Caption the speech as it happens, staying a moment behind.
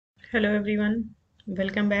Hello everyone,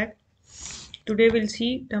 welcome back. Today we'll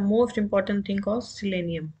see the most important thing called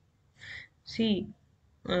Selenium. See,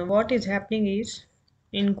 what is happening is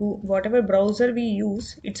in whatever browser we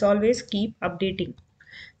use, it's always keep updating.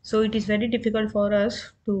 So it is very difficult for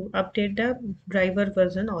us to update the driver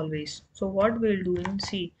version always. So what we'll do in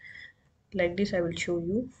see, like this I will show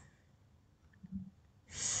you.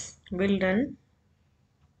 We'll run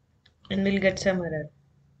and we'll get some error.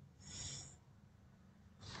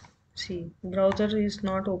 See, browser is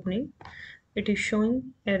not opening. It is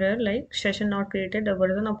showing error like session not created. The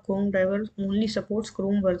version of Chrome driver only supports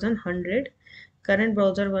Chrome version 100. Current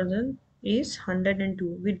browser version is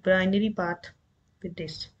 102 with binary path with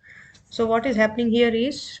this. So what is happening here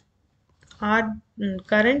is our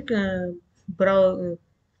current brow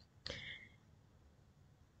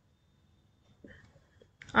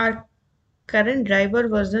our current driver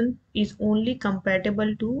version is only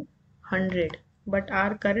compatible to 100, but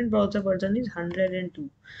our current browser version is 102.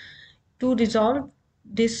 To resolve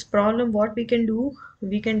this problem, what we can do,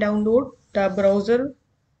 we can download the browser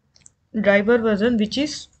driver version which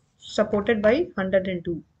is supported by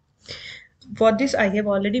 102. For this I have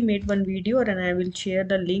already made one video and I will share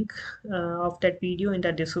the link of that video in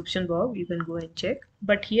the description box. You can go and check.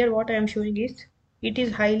 But here what I am showing is it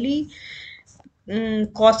is highly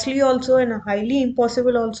costly also and highly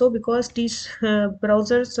impossible also, because these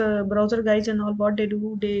browser guys and all, what they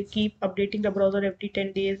do, they keep updating the browser every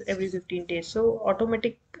 10 days, every 15 days. So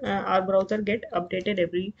automatic our browser get updated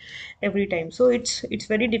every time. So it's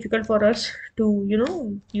very difficult for us to,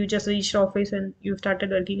 you just reached office and you started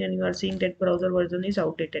working and you are seeing that browser version is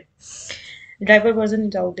outdated, driver version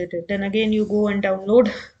is outdated, then again you go and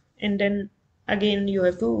download and then again you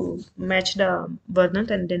have to match the version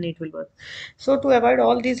and then it will work. So to avoid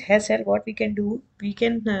all this hassle, what we can do, we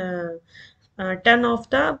can turn off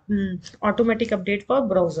the automatic update for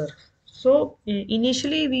browser. So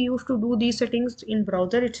initially we used to do these settings in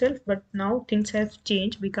browser itself, but now things have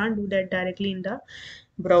changed. We can't do that directly in the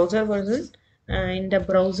browser version, in the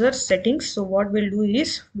browser settings. So what we'll do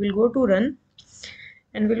is we'll go to run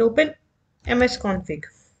and we'll open msconfig.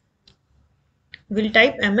 We'll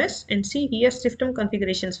type ms and see here system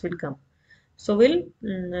configurations will come. So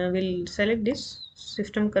we'll select this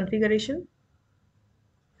system configuration.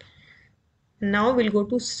 Now we'll go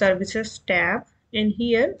to services tab and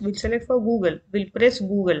here we'll select for Google. We'll press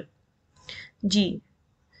Google G,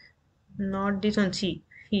 not this one, C.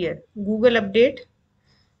 Here Google update,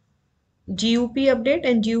 GUP update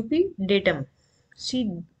and GUP datum.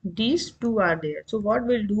 See, these two are there. So what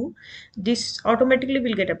we'll do, this automatically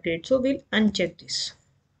will get updated. So we'll uncheck this.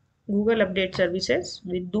 Google update services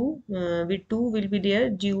with two will be there,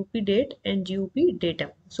 GUP date and GUP datum.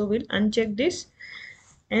 So we'll uncheck this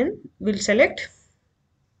and we'll select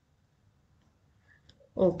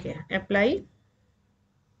OK, apply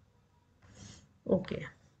OK.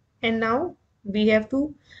 And now we have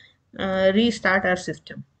to restart our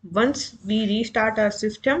system. Once we restart our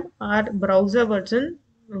system, our browser version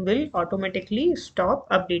will automatically stop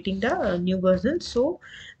updating the new version. So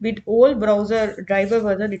with all browser driver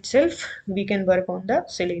version itself, we can work on the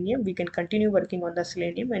Selenium. We can continue working on the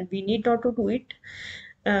Selenium and we need not to do it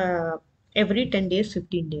uh, every 10 days,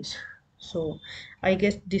 15 days. So I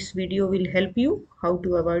guess this video will help you how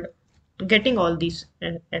to avoid getting all these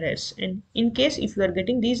errors. And in case if you are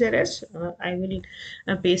getting these errors, I will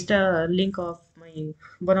paste a link of my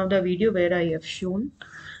one of the video where I have shown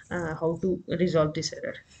how to resolve this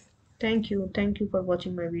error. Thank you for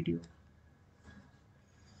watching my video.